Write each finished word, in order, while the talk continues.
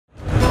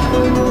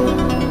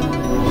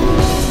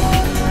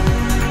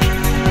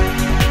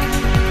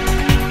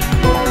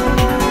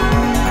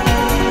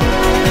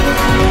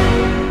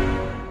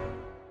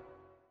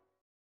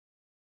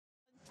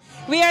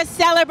are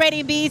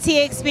celebrating BET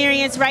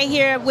Experience right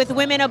here with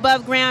Women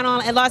Above Ground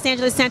on Los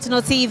Angeles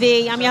Sentinel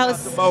TV. I'm your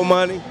host. Bo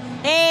Money.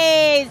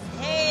 Hey.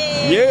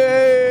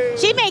 Yeah.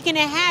 She making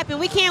it happen.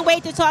 We can't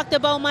wait to talk to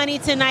Bo Money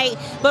tonight.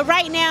 But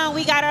right now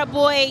we got our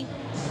boy.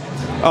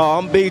 Oh,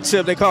 I'm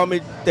B-Tip. They call me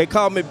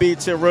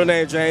B-Tip. Real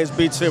name James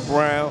B-Tip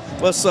Brown.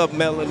 What's up,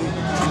 Melanie?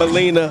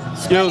 Melina.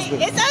 Excuse me.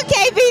 It's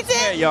okay, B-Tip.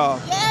 Yeah,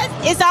 y'all.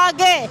 Yes, it's all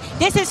good.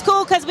 This is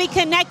cool because we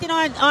connected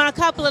on a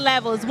couple of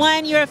levels.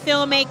 One, you're a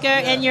filmmaker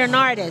and you're an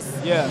artist.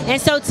 Yeah.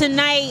 And so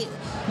tonight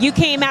you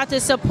came out to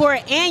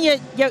support,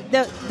 and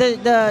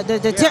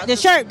the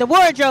shirt, the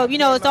wardrobe. You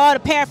know, it's all the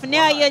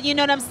paraphernalia. You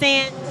know what I'm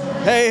saying?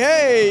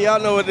 Hey,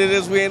 y'all know what it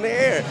is. We in the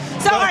air.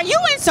 So, are you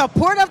in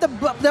support of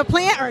the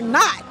plan or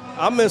not?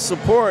 I'm in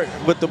support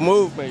with the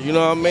movement, you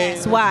know what I mean?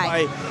 That's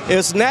why. Like,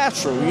 it's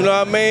natural, you know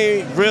what I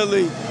mean?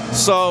 Really.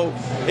 So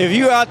if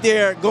you out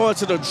there going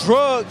to the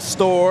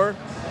drugstore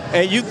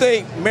and you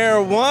think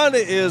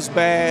marijuana is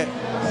bad,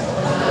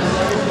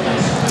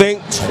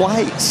 think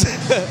twice.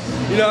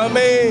 You know what I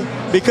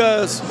mean?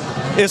 Because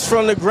it's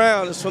from the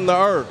ground, it's from the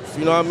earth,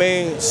 you know what I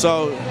mean?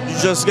 So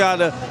you just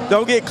gotta,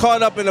 don't get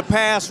caught up in the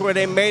past where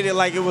they made it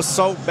like it was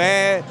so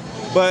bad,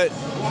 but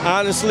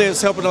honestly,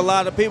 it's helping a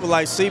lot of people,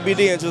 like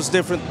CBD and just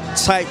different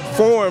type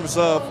forms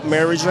of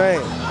Mary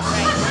Jane.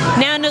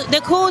 Now,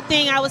 the cool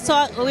thing,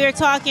 we were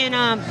talking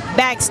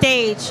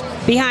backstage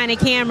behind the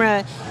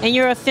camera, and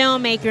you're a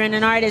filmmaker and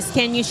an artist.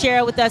 Can you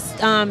share with us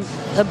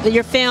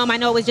your film? I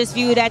know it was just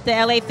viewed at the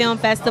LA Film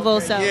Festival.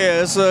 So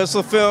yeah, it's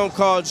a film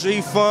called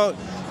G-Funk.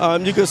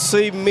 You can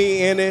see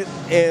me in it,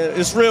 and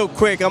it's real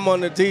quick. I'm on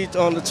the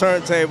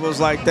turntables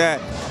like that,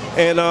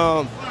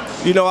 and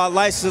you know, I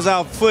licensed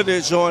out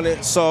footage on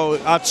it,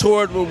 so I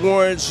toured with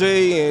Warren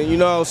G, and you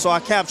know, so I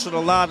captured a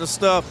lot of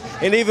stuff.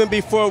 And even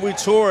before we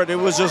toured, it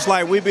was just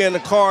like we be in the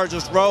car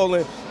just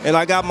rolling, and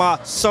I got my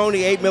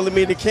Sony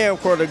 8mm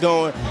camcorder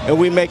going, and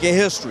we making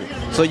history.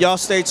 So y'all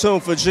stay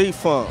tuned for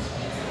G-Funk.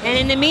 And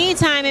in the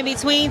meantime, in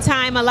between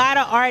time, a lot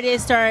of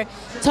artists are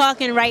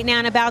talking right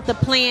now about the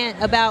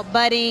plant, about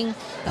budding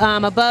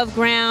above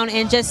ground,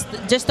 and just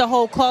the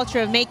whole culture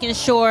of making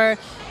sure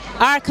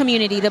our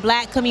community, the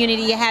black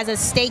community, has a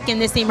stake in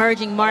this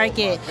emerging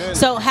market.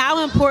 So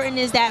how important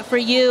is that for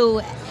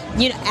you,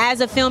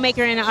 as a filmmaker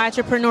and an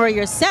entrepreneur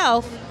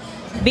yourself,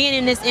 being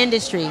in this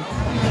industry?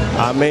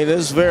 I mean,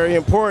 it's very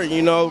important,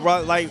 you know,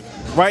 like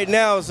right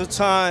now is the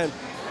time.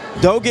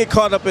 Don't get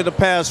caught up in the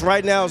past.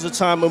 Right now is the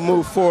time to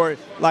move forward.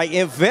 Like,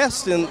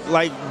 invest in,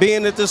 like,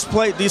 being at these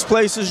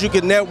places, you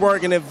can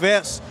network and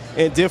invest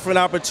in different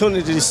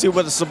opportunities to see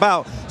what it's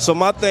about. So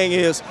my thing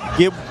is,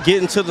 get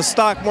into the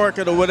stock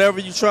market or whatever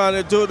you're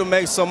trying to do to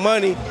make some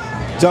money.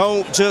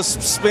 Don't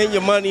just spend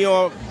your money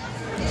on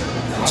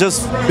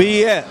just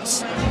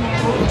BS.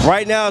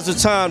 Right now is the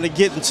time to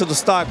get into the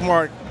stock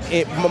market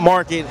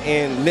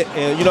and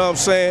you know what I'm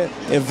saying,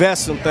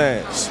 invest in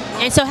things.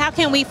 And so how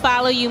can we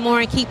follow you more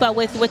and keep up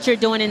with what you're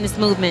doing in this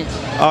movement?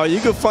 You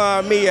can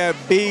find me at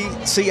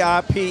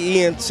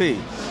BTIPENT.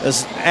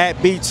 It's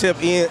at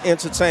B-Tip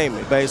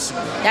Entertainment,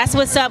 basically. That's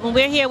what's up. And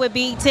we're here with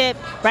B-Tip,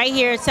 right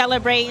here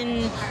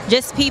celebrating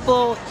just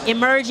people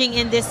emerging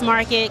in this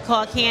market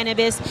called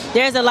cannabis.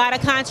 There's a lot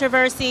of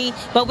controversy,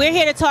 but we're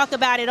here to talk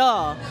about it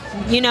all.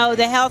 You know,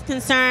 the health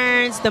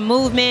concerns, the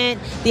movement,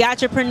 the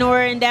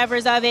entrepreneur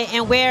endeavors of it,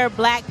 and where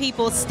black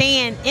people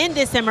stand in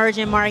this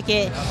emerging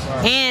market,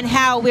 and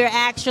how we're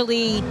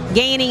actually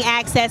gaining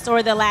access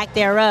or the lack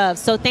thereof.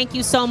 So thank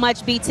you so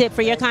much, B-Tip,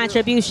 for your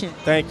contribution.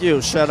 Thank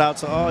you. Shout out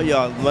to all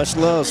y'all. Much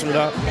love,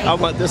 sweetheart. I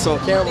want this on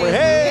camera.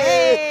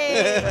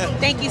 Hey!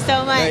 Thank you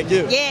so much. Thank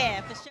you.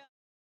 Yeah.